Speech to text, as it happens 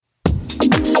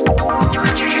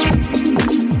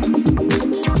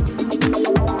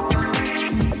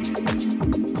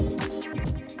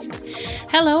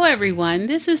Hello everyone,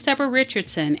 this is Deborah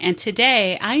Richardson, and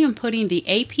today I am putting the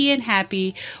AP in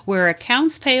Happy, where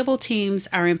accounts payable teams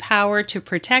are empowered to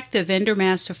protect the vendor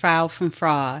master file from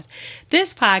fraud.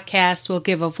 This podcast will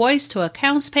give a voice to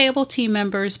accounts payable team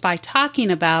members by talking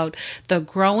about the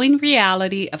growing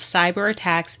reality of cyber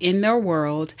attacks in their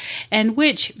world and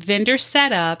which vendor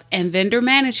setup and vendor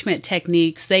management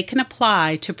techniques they can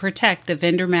apply to protect the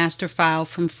vendor master file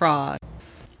from fraud.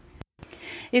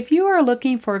 If you are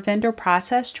looking for vendor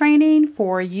process training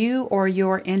for you or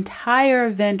your entire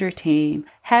vendor team,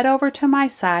 head over to my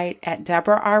site at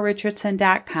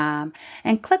deborahrrichardson.com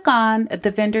and click on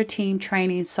the Vendor Team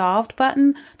Training Solved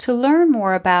button to learn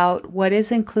more about what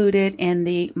is included in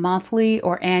the monthly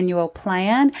or annual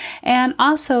plan and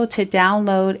also to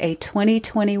download a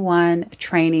 2021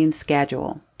 training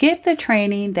schedule. Get the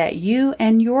training that you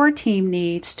and your team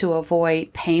needs to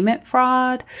avoid payment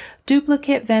fraud,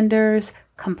 duplicate vendors,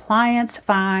 compliance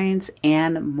fines,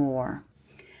 and more.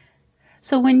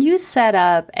 So when you set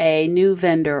up a new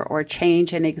vendor or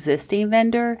change an existing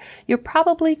vendor, you're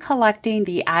probably collecting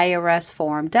the IRS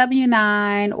Form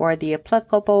W-9 or the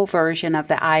applicable version of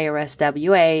the IRS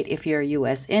W-8 if you're a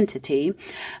U.S. entity,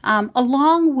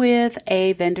 along with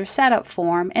a vendor setup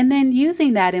form, and then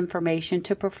using that information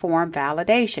to perform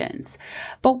validations.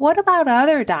 But what about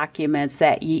other documents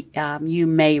that you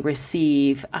may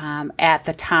receive at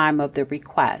the time of the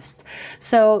request?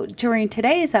 So during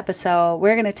today's episode,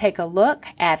 we're going to take a look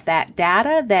at that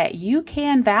data that you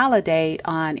can validate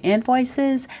on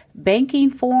invoices, banking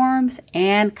forms,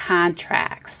 and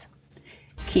contracts.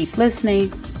 Keep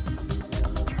listening.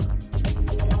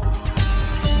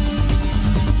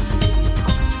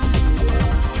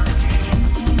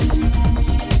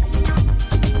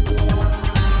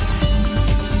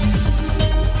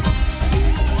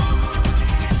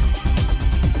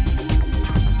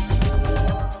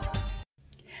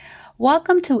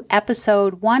 Welcome to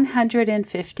episode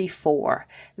 154,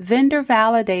 Vendor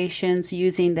Validations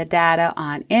Using the Data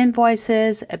on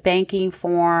Invoices, Banking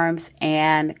Forms,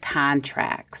 and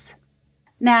Contracts.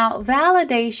 Now,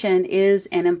 validation is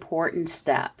an important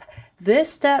step.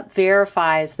 This step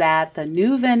verifies that the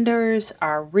new vendors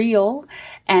are real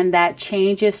and that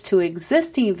changes to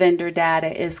existing vendor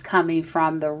data is coming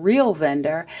from the real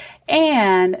vendor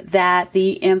and that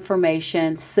the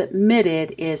information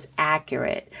submitted is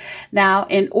accurate. Now,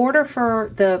 in order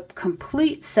for the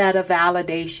complete set of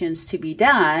validations to be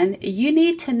done, you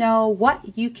need to know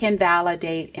what you can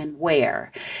validate and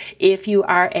where. If you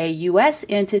are a U.S.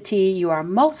 entity, you are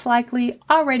most likely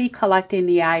already collecting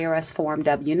the IRS Form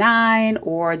W-9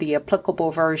 or the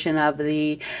applicable version of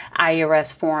the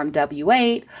IRS Form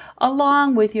W-8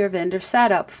 along with your vendor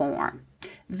setup form.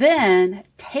 Then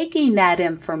taking that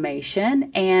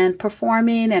information and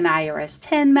performing an IRS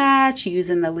 10 match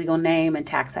using the legal name and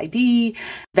tax ID,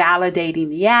 validating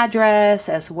the address,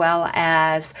 as well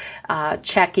as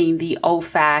checking the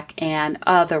OFAC and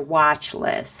other watch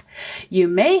lists. You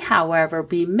may, however,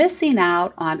 be missing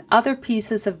out on other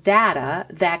pieces of data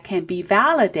that can be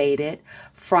validated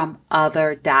from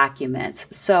other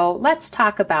documents. So let's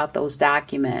talk about those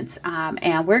documents.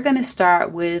 And we're going to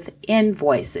start with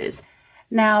invoices.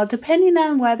 Now, depending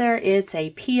on whether it's a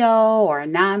PO or a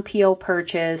non-PO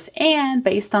purchase and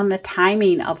based on the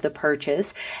timing of the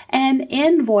purchase, an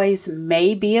invoice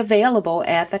may be available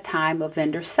at the time of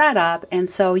vendor setup. And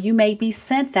so you may be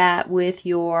sent that with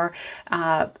your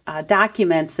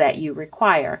documents that you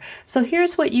require. So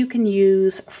here's what you can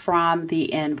use from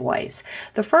the invoice.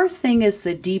 The first thing is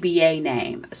the DBA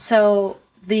name. So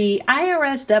the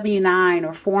IRS W-9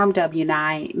 or Form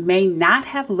W-9 may not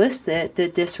have listed the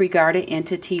disregarded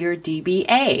entity or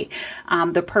DBA.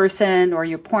 The person or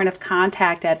your point of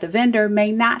contact at the vendor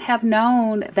may not have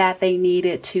known that they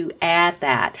needed to add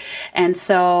that. And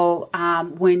so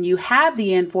when you have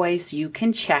the invoice, you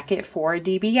can check it for a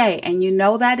DBA. And you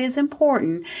know that is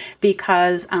important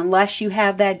because unless you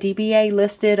have that DBA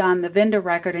listed on the vendor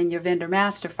record in your vendor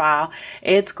master file,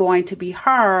 it's going to be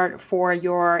hard for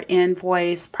your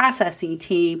invoice processing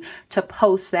team to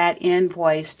post that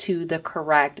invoice to the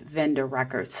correct vendor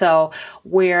record. So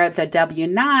where the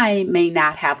W-9 may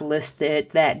not have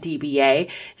listed that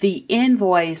DBA, the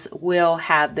invoice will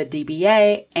have the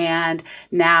DBA and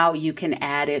now you can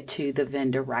add it to the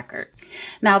vendor record.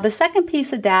 Now, the second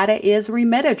piece of data is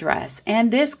remit address,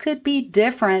 and this could be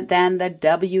different than the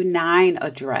W-9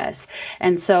 address.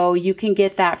 And so you can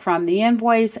get that from the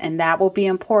invoice, and that will be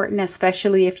important,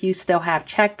 especially if you still have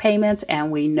check payments.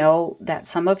 And we know that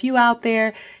some of you out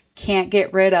there can't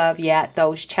get rid of yet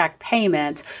those check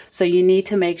payments. So you need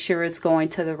to make sure it's going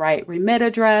to the right remit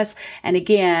address. And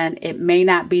again, it may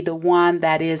not be the one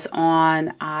that is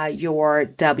on your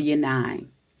W-9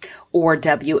 or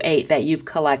W-8 that you've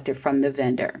collected from the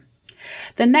vendor.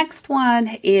 The next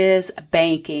one is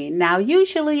banking. Now,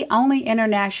 usually only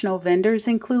international vendors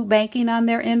include banking on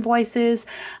their invoices,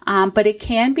 but it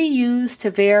can be used to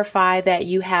verify that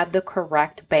you have the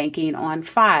correct banking on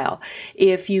file.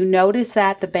 If you notice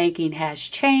that the banking has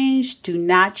changed, do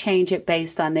not change it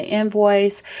based on the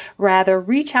invoice. Rather,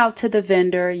 reach out to the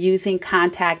vendor using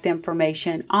contact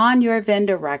information on your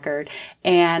vendor record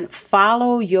and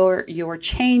follow your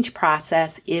change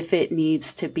process if it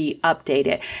needs to be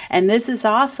updated. And this is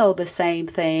also the same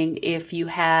thing if you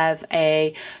have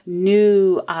a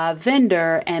new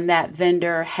vendor and that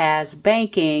vendor has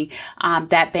banking.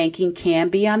 That banking can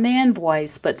be on the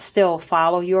invoice, but still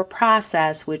follow your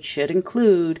process, which should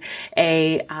include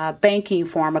a banking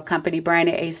form, a company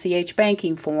branded ACH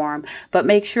banking form. But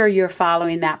make sure you're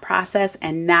following that process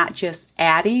and not just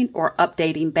adding or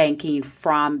updating banking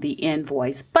from the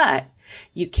invoice. But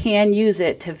you can use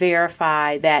it to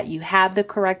verify that you have the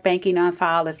correct banking on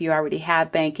file if you already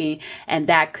have banking, and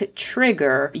that could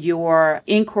trigger your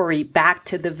inquiry back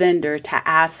to the vendor to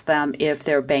ask them if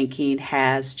their banking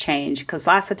has changed, because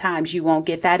lots of times you won't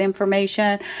get that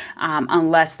information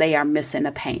unless they are missing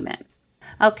a payment.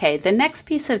 Okay, the next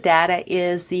piece of data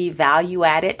is the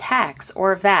value-added tax,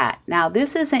 or VAT. Now,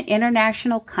 this is an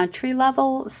international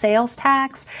country-level sales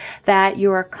tax that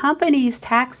your company's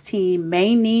tax team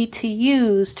may need to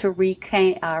use to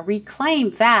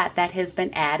reclaim VAT that has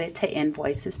been added to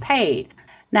invoices paid.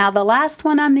 Now, the last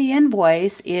one on the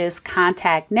invoice is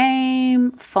contact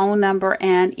name, phone number,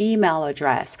 and email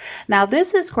address. Now,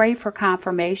 this is great for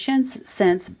confirmations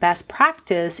since best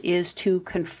practice is to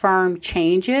confirm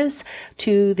changes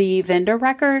to the vendor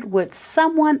record with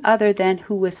someone other than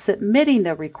who is submitting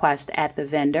the request at the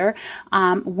vendor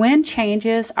when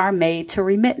changes are made to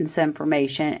remittance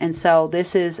information. And so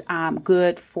this is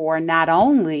good for not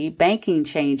only banking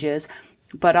changes,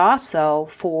 but also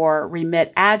for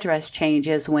remit address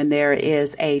changes when there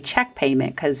is a check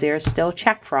payment, because there's still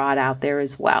check fraud out there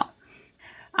as well.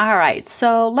 All right,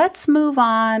 so let's move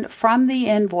on from the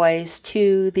invoice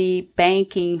to the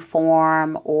banking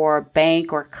form or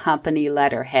bank or company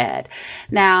letterhead.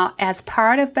 Now, as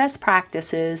part of best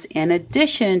practices, in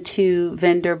addition to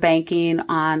vendor banking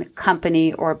on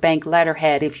company or bank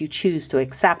letterhead, if you choose to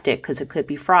accept it, because it could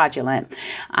be fraudulent,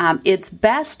 it's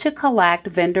best to collect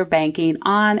vendor banking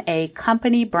on a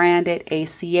company branded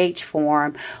ACH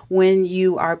form when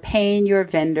you are paying your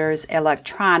vendors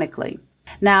electronically.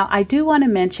 Now, I do want to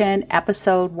mention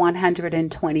episode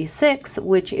 126,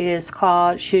 which is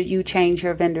called Should You Change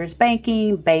Your Vendor's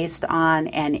Banking Based on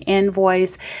an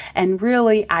Invoice? And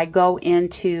really, I go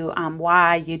into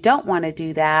why you don't want to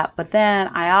do that. But then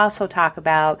I also talk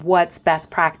about what's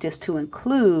best practice to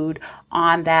include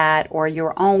on that or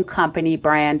your own company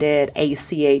branded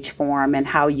ACH form and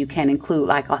how you can include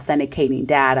like authenticating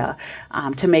data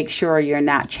to make sure you're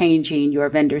not changing your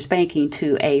vendor's banking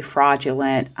to a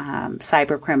fraudulent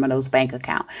cyber criminal's bank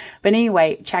account. But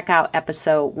anyway, check out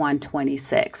episode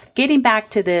 126. Getting back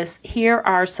to this, here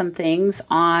are some things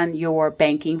on your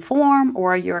banking form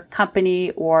or your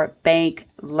company or bank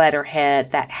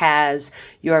letterhead that has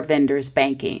your vendor's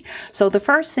banking. So the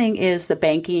first thing is the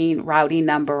banking routing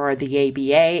number or the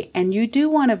ABA, and you do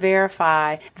want to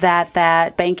verify that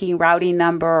that banking routing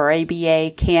number or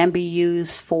ABA can be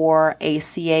used for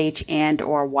ACH and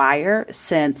or wire,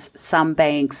 since some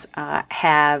banks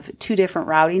have two different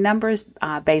routing numbers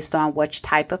based on which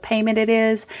type of payment it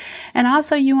is. And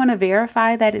also you want to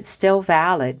verify that it's still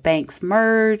valid. Banks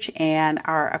merge and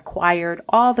are acquired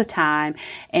all the time,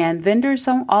 and vendors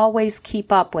don't always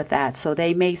keep up with that. So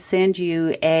they may send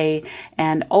you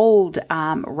an old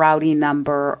routing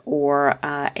number or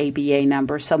ABA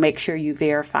number. So make sure you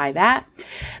verify that.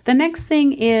 The next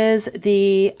thing is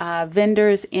the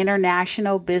vendor's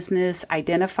International Business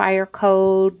Identifier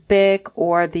Code, BIC,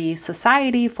 or the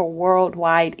Society for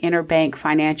Worldwide Interbank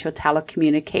Financial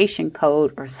Telecommunication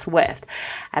Code, or SWIFT.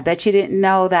 I bet you didn't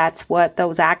know that's what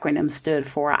those acronyms stood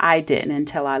for. I didn't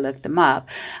until I looked them up.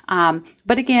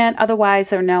 But again, otherwise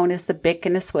they're known as the BIC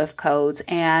and the SWIFT codes,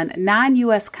 and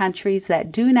non-U.S. countries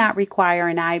that do not require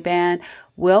an IBAN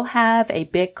will have a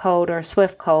BIC code or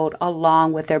SWIFT code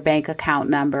along with their bank account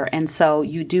number. And so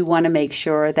you do want to make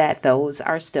sure that those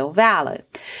are still valid.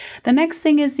 The next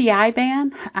thing is the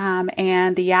IBAN,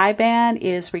 and the IBAN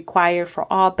is required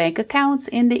for all bank accounts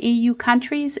in the EU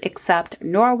countries except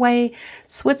Norway,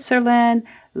 Switzerland,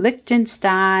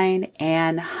 Liechtenstein,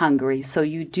 and Hungary. So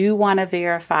you do want to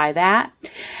verify that.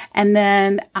 And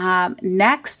then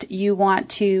next, you want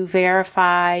to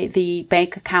verify the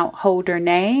bank account holder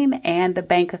name and the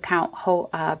bank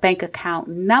account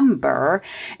number.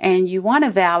 And you want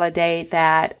to validate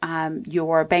that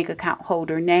your bank account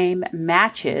holder name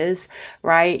matches,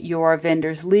 right, your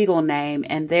vendor's legal name,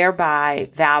 and thereby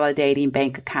validating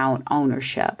bank account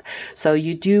ownership. So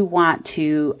you do want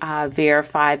to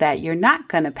verify that you're not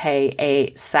going to pay a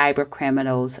cyber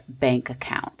criminal's bank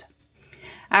account.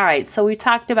 All right, so we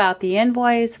talked about the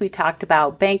invoice, we talked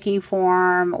about banking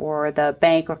form or the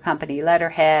bank or company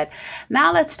letterhead.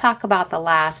 Now let's talk about the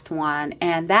last one,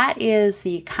 and that is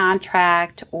the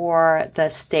contract or the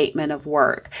statement of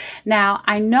work. Now,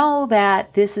 I know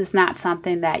that this is not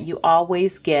something that you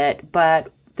always get,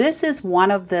 but this is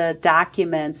one of the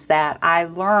documents that I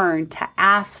learned to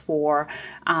ask for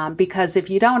because if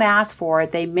you don't ask for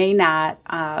it, they may not,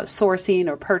 sourcing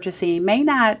or purchasing may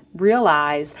not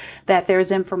realize that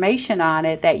there's information on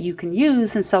it that you can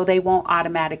use, and so they won't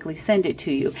automatically send it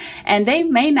to you. And they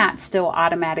may not still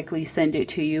automatically send it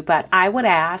to you, but I would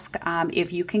ask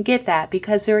if you can get that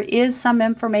because there is some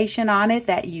information on it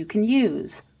that you can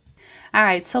use. All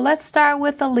right, so let's start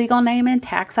with the legal name and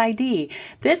tax ID.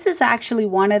 This is actually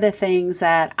one of the things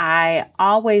that I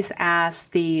always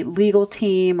ask the legal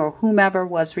team or whomever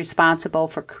was responsible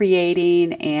for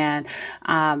creating and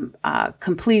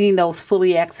completing those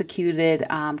fully executed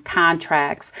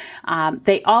contracts.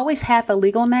 They always had the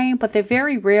legal name, but they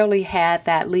very rarely had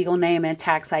that legal name and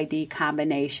tax ID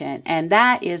combination. And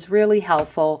that is really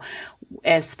helpful,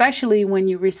 especially when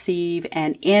you receive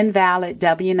an invalid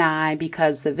W-9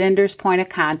 because the vendor's point of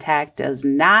contact does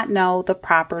not know the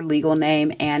proper legal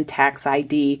name and tax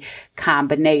ID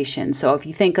combination. So if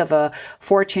you think of a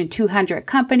Fortune 200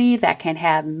 company that can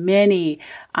have many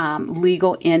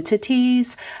legal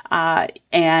entities,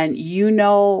 and you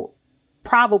know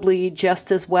probably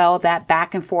just as well that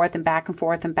back and forth and back and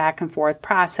forth and back and forth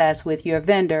process with your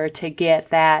vendor to get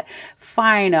that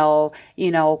final,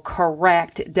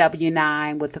 correct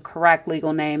W-9 with the correct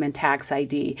legal name and tax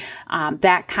ID.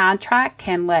 That contract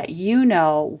can let you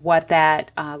know what that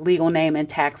legal name and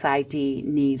tax ID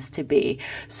needs to be.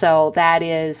 So that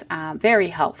is very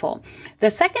helpful. The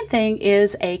second thing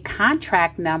is a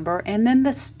contract number and then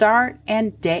the start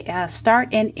and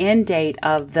end date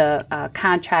of the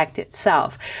contract itself.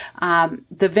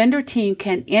 The vendor team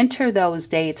can enter those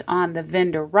dates on the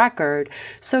vendor record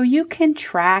so you can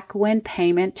track when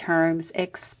payment terms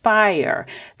expire.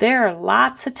 There are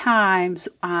lots of times,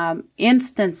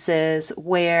 instances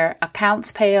where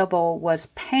accounts payable was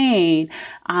paying,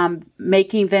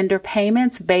 making vendor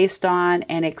payments based on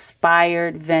an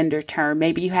expired vendor term.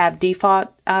 Maybe you have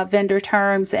default vendor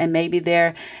terms and maybe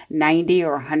they're 90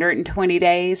 or 120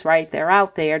 days, right? They're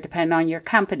out there depending on your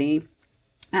company.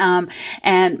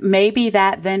 And maybe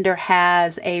that vendor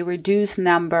has a reduced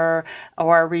number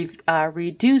or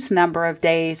reduced number of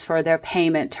days for their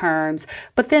payment terms,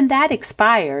 but then that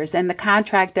expires and the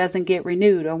contract doesn't get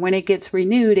renewed, or when it gets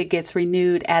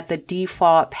renewed at the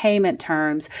default payment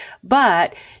terms,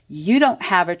 but you don't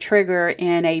have a trigger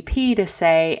in AP to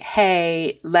say,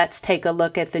 hey, let's take a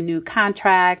look at the new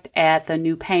contract at the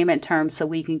new payment terms so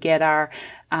we can get our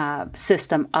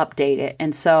system updated.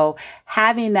 And so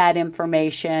having that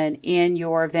information in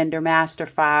your vendor master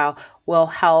file will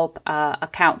help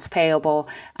accounts payable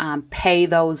pay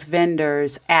those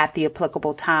vendors at the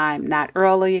applicable time, not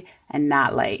early and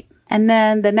not late. And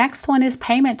then the next one is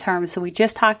payment terms. So we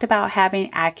just talked about having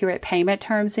accurate payment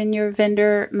terms in your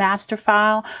vendor master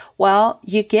file. Well,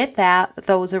 you get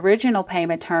those original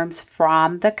payment terms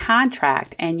from the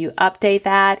contract and you update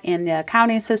that in the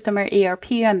accounting system or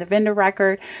ERP on the vendor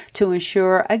record to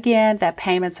ensure, again, that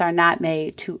payments are not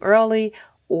made too early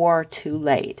or too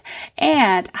late.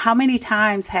 And how many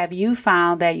times have you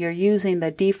found that you're using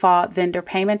the default vendor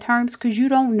payment terms because you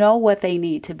don't know what they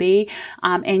need to be,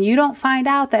 and you don't find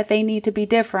out that they need to be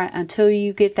different until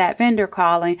you get that vendor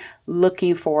calling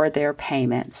looking for their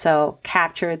payment. So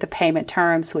capture the payment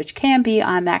terms, which can be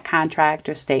on that contract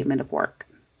or statement of work.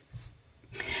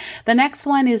 The next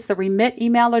one is the remit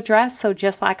email address. So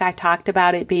just like I talked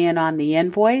about it being on the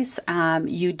invoice,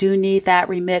 you do need that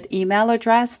remit email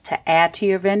address to add to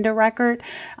your vendor record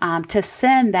to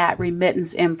send that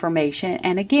remittance information.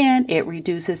 And again, it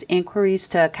reduces inquiries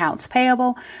to accounts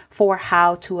payable for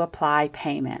how to apply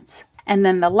payments. And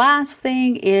then the last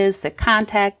thing is the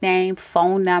contact name,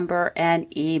 phone number, and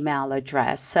email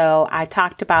address. So I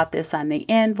talked about this on the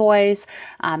invoice.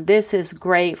 This is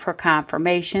great for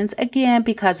confirmations, again,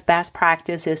 because best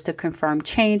practice is to confirm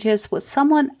changes with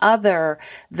someone other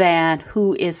than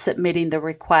who is submitting the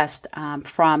request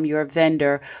from your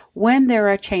vendor when there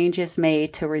are changes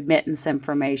made to remittance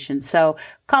information. So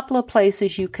a couple of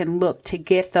places you can look to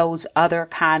get those other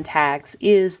contacts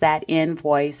is that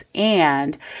invoice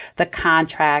and the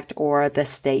contract or the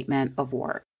statement of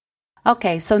work.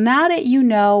 Okay, so now that you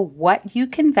know what you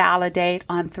can validate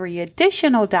on 3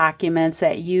 additional documents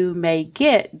that you may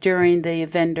get during the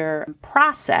vendor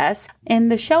process, in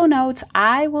the show notes,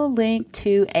 I will link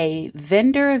to a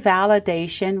vendor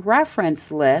validation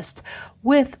reference list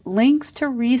with links to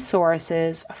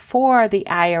resources for the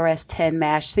IRS 10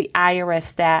 Mesh, the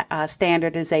IRS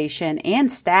standardization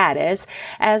and status,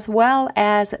 as well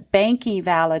as banking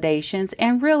validations,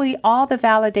 and really all the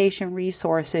validation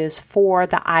resources for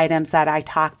the items that I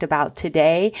talked about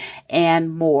today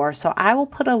and more. So I will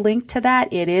put a link to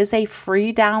that. It is a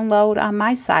free download on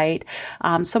my site.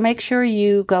 So make sure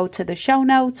you go to the show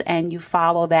notes and you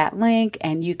follow that link,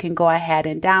 and you can go ahead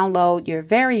and download your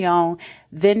very own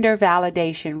vendor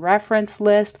validation reference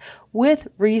list with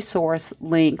resource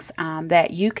links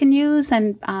that you can use,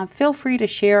 and feel free to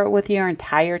share it with your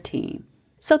entire team.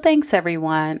 So thanks,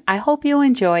 everyone. I hope you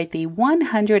enjoyed the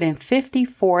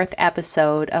 154th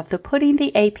episode of the Putting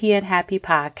the AP in Happy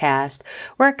podcast,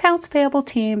 where accounts payable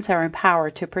teams are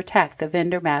empowered to protect the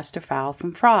vendor master file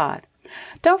from fraud.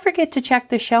 Don't forget to check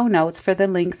the show notes for the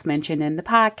links mentioned in the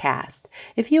podcast.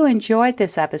 If you enjoyed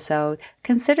this episode,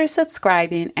 consider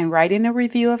subscribing and writing a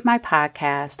review of my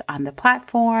podcast on the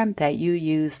platform that you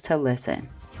use to listen.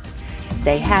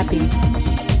 Stay happy.